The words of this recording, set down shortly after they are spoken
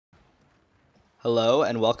Hello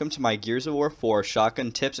and welcome to my Gears of War 4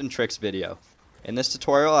 shotgun tips and tricks video. In this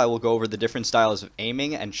tutorial I will go over the different styles of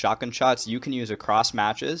aiming and shotgun shots you can use across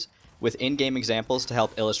matches with in-game examples to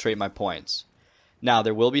help illustrate my points. Now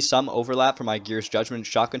there will be some overlap from my Gears Judgment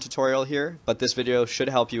shotgun tutorial here, but this video should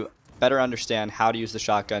help you better understand how to use the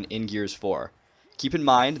shotgun in Gears 4. Keep in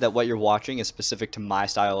mind that what you're watching is specific to my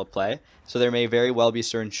style of play, so there may very well be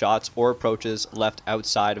certain shots or approaches left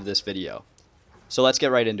outside of this video. So let's get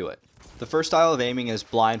right into it. The first style of aiming is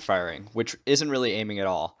blind firing, which isn't really aiming at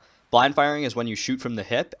all. Blind firing is when you shoot from the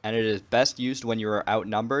hip, and it is best used when you are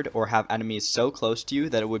outnumbered or have enemies so close to you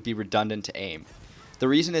that it would be redundant to aim. The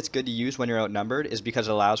reason it's good to use when you're outnumbered is because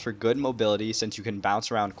it allows for good mobility since you can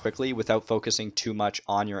bounce around quickly without focusing too much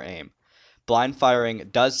on your aim. Blind firing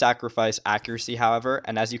does sacrifice accuracy, however,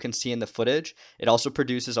 and as you can see in the footage, it also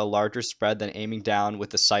produces a larger spread than aiming down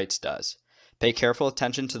with the sights does. Pay careful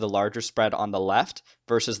attention to the larger spread on the left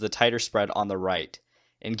versus the tighter spread on the right.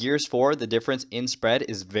 In Gears 4, the difference in spread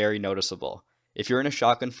is very noticeable. If you're in a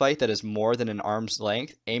shotgun fight that is more than an arm's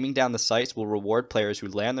length, aiming down the sights will reward players who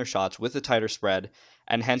land their shots with a tighter spread,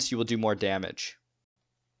 and hence you will do more damage.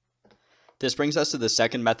 This brings us to the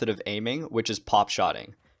second method of aiming, which is pop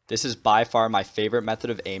shotting. This is by far my favorite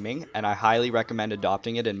method of aiming, and I highly recommend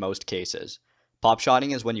adopting it in most cases. Pop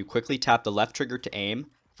shotting is when you quickly tap the left trigger to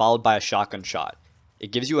aim, followed by a shotgun shot.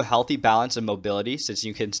 It gives you a healthy balance of mobility since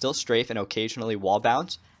you can still strafe and occasionally wall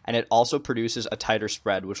bounce, and it also produces a tighter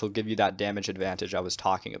spread, which will give you that damage advantage I was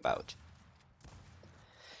talking about.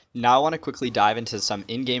 Now I want to quickly dive into some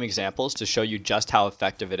in-game examples to show you just how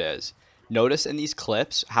effective it is. Notice in these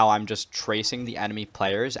clips how I'm just tracing the enemy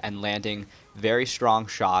players and landing very strong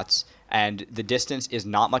shots, and the distance is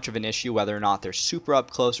not much of an issue whether or not they're super up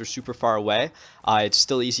close or super far away. It's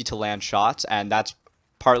still easy to land shots, and that's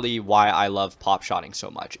partly why I love pop shotting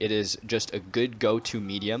so much. It is just a good go-to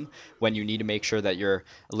medium when you need to make sure that you're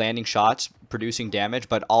landing shots, producing damage,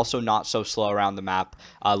 but also not so slow around the map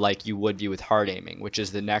like you would be with hard aiming, which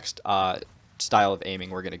is the next style of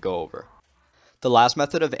aiming we're going to go over. The last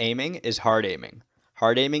method of aiming is hard aiming.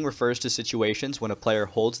 Hard aiming refers to situations when a player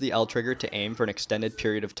holds the L trigger to aim for an extended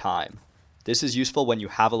period of time. This is useful when you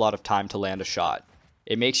have a lot of time to land a shot.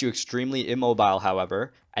 It makes you extremely immobile,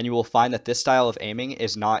 however, and you will find that this style of aiming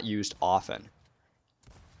is not used often.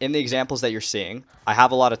 In the examples that you're seeing, I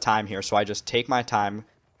have a lot of time here, so I just take my time,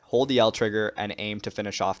 hold the L trigger, and aim to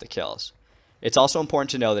finish off the kills. It's also important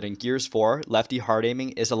to know that in Gears 4, lefty hard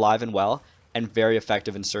aiming is alive and well, and very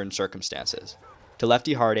effective in certain circumstances. To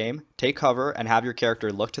lefty hard aim, take cover and have your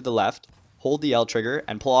character look to the left, hold the L trigger,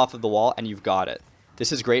 and pull off of the wall, and you've got it.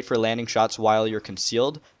 This is great for landing shots while you're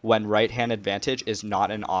concealed when right-hand advantage is not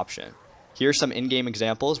an option. Here are some in-game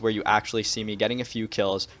examples where you actually see me getting a few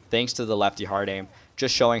kills thanks to the lefty hard aim,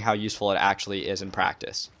 just showing how useful it actually is in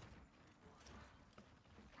practice.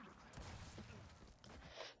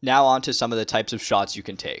 Now on to some of the types of shots you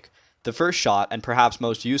can take. The first shot, and perhaps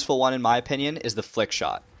most useful one in my opinion, is the flick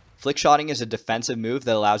shot. Flick shotting is a defensive move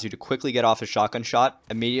that allows you to quickly get off a shotgun shot,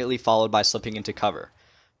 immediately followed by slipping into cover.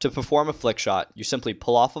 To perform a flick shot, you simply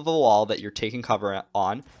pull off of a wall that you're taking cover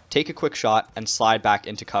on, take a quick shot, and slide back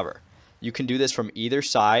into cover. You can do this from either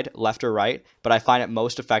side, left or right, but I find it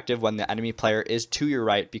most effective when the enemy player is to your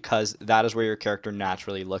right because that is where your character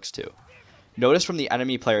naturally looks to. Notice from the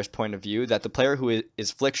enemy player's point of view that the player who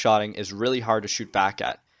is flick shotting is really hard to shoot back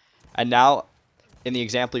at. And now, in the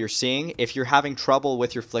example you're seeing, if you're having trouble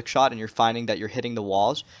with your flick shot and you're finding that you're hitting the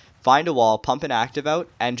walls, find a wall, pump an active out,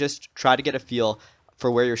 and just try to get a feel for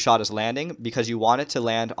where your shot is landing because you want it to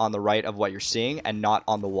land on the right of what you're seeing and not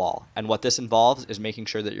on the wall. And what this involves is making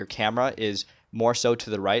sure that your camera is more so to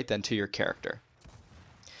the right than to your character.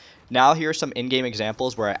 Now here are some in-game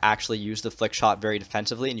examples where I actually use the flick shot very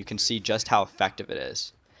defensively and you can see just how effective it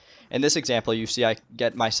is. In this example, you see I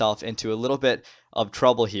get myself into a little bit of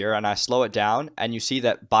trouble here and I slow it down, and you see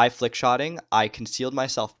that by flick shotting, I concealed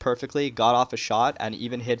myself perfectly, got off a shot, and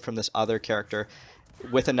even hid from this other character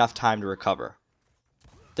with enough time to recover.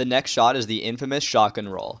 The next shot is the infamous shotgun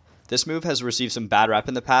roll. This move has received some bad rep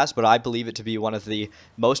in the past, but I believe it to be one of the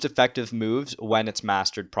most effective moves when it's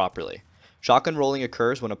mastered properly. Shotgun rolling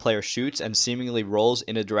occurs when a player shoots and seemingly rolls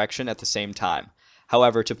in a direction at the same time.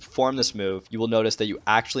 However, to perform this move, you will notice that you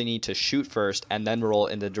actually need to shoot first and then roll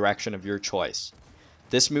in the direction of your choice.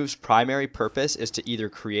 This move's primary purpose is to either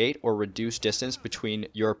create or reduce distance between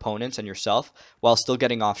your opponents and yourself while still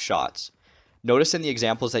getting off shots. Notice in the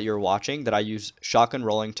examples that you're watching that I use shotgun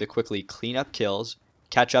rolling to quickly clean up kills,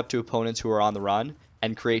 catch up to opponents who are on the run,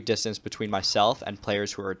 and create distance between myself and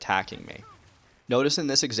players who are attacking me. Notice in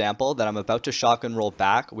this example that I'm about to shotgun roll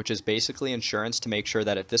back, which is basically insurance to make sure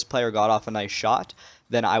that if this player got off a nice shot,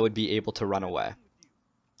 then I would be able to run away.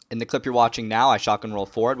 In the clip you're watching now, I shotgun roll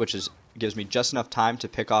forward, which gives me just enough time to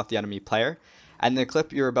pick off the enemy player. And in the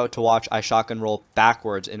clip you're about to watch, I shotgun roll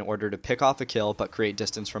backwards in order to pick off a kill but create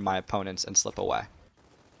distance from my opponents and slip away.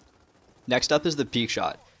 Next up is the peek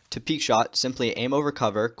shot. To peek shot, simply aim over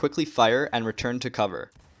cover, quickly fire, and return to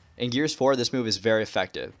cover. In Gears 4, this move is very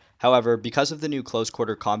effective. However, because of the new close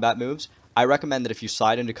quarter combat moves, I recommend that if you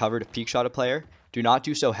slide into cover to peek shot a player, do not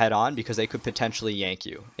do so head on because they could potentially yank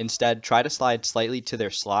you. Instead, try to slide slightly to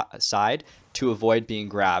their side to avoid being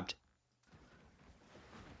grabbed.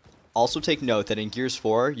 Also take note that in Gears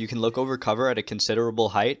 4, you can look over cover at a considerable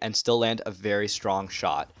height and still land a very strong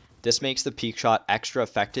shot. This makes the peek shot extra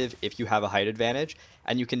effective if you have a height advantage,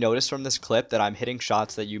 and you can notice from this clip that I'm hitting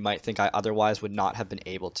shots that you might think I otherwise would not have been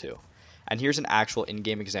able to. And here's an actual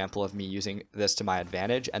in-game example of me using this to my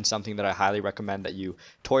advantage, and something that I highly recommend that you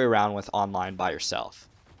toy around with online by yourself.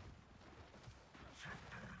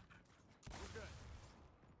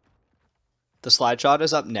 The slide shot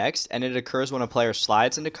is up next, and it occurs when a player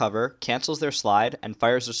slides into cover, cancels their slide, and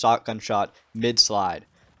fires a shotgun shot mid-slide.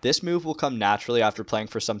 This move will come naturally after playing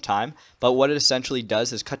for some time, but what it essentially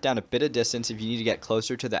does is cut down a bit of distance if you need to get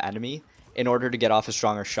closer to the enemy in order to get off a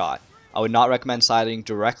stronger shot. I would not recommend sliding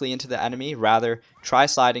directly into the enemy, rather try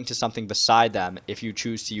sliding to something beside them if you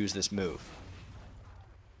choose to use this move.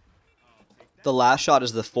 The last shot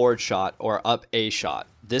is the forward shot or up A shot.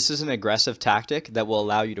 This is an aggressive tactic that will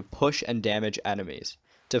allow you to push and damage enemies.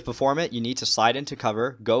 To perform it, you need to slide into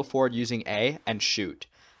cover, go forward using A, and shoot.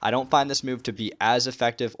 I don't find this move to be as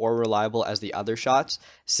effective or reliable as the other shots,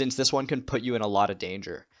 since this one can put you in a lot of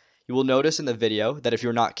danger. You will notice in the video that if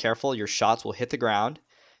you're not careful, your shots will hit the ground.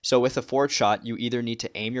 So with a forward shot, you either need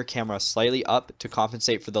to aim your camera slightly up to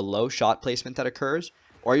compensate for the low shot placement that occurs,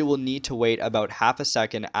 or you will need to wait about half a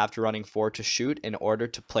second after running forward to shoot in order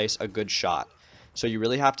to place a good shot. So you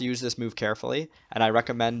really have to use this move carefully, and I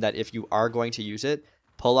recommend that if you are going to use it,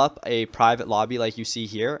 pull up a private lobby like you see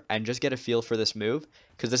here and just get a feel for this move,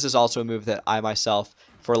 because this is also a move that I myself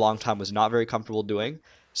for a long time was not very comfortable doing.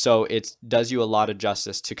 So it does you a lot of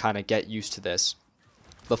justice to kind of get used to this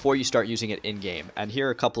before you start using it in game. And here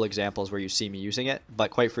are a couple examples where you see me using it,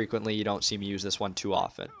 but quite frequently you don't see me use this one too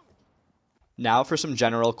often. Now for some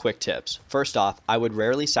general quick tips. First off, I would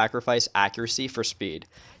rarely sacrifice accuracy for speed.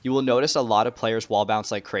 You will notice a lot of players wall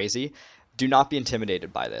bounce like crazy. Do not be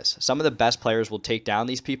intimidated by this. Some of the best players will take down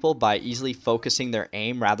these people by easily focusing their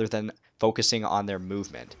aim rather than focusing on their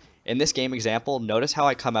movement. In this game example, notice how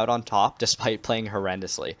I come out on top despite playing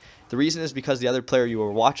horrendously. The reason is because the other player you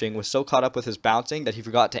were watching was so caught up with his bouncing that he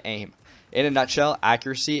forgot to aim. In a nutshell,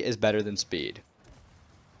 accuracy is better than speed.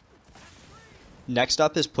 Next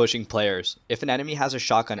up is pushing players. If an enemy has a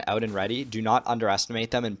shotgun out and ready, do not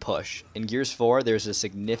underestimate them and push. In Gears 4, there's a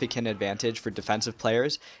significant advantage for defensive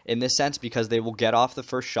players in this sense because they will get off the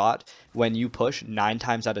first shot when you push 9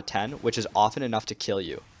 times out of 10, which is often enough to kill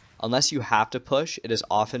you. Unless you have to push, it is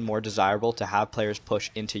often more desirable to have players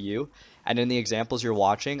push into you. And in the examples you're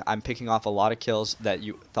watching, I'm picking off a lot of kills that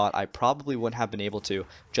you thought I probably wouldn't have been able to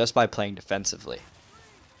just by playing defensively.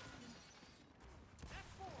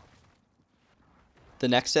 The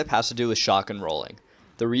next tip has to do with shotgun rolling.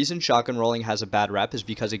 The reason shotgun rolling has a bad rep is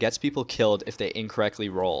because it gets people killed if they incorrectly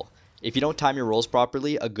roll. If you don't time your rolls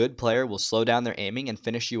properly, a good player will slow down their aiming and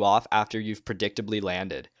finish you off after you've predictably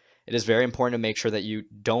landed. It is very important to make sure that you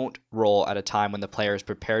don't roll at a time when the player is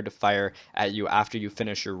prepared to fire at you after you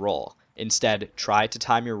finish your roll. Instead, try to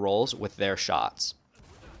time your rolls with their shots.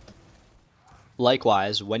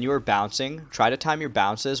 Likewise, when you are bouncing, try to time your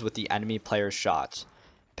bounces with the enemy player's shots.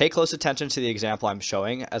 Pay close attention to the example I'm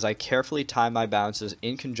showing as I carefully time my bounces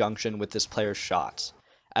in conjunction with this player's shots.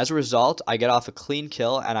 As a result, I get off a clean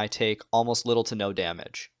kill and I take almost little to no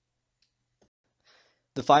damage.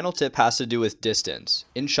 The final tip has to do with distance.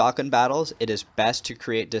 In shotgun battles, it is best to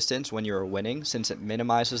create distance when you are winning since it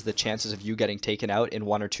minimizes the chances of you getting taken out in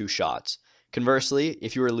 1 or 2 shots. Conversely,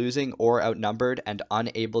 if you are losing or outnumbered and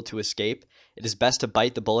unable to escape, it is best to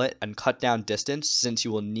bite the bullet and cut down distance since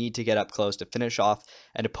you will need to get up close to finish off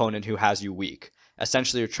an opponent who has you weak.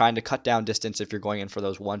 Essentially, you're trying to cut down distance if you're going in for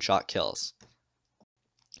those one-shot kills.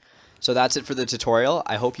 So that's it for the tutorial.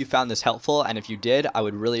 I hope you found this helpful, and if you did, I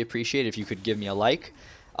would really appreciate it if you could give me a like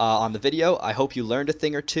on the video. I hope you learned a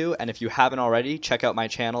thing or two, and if you haven't already, check out my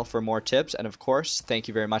channel for more tips, and of course, thank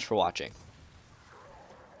you very much for watching.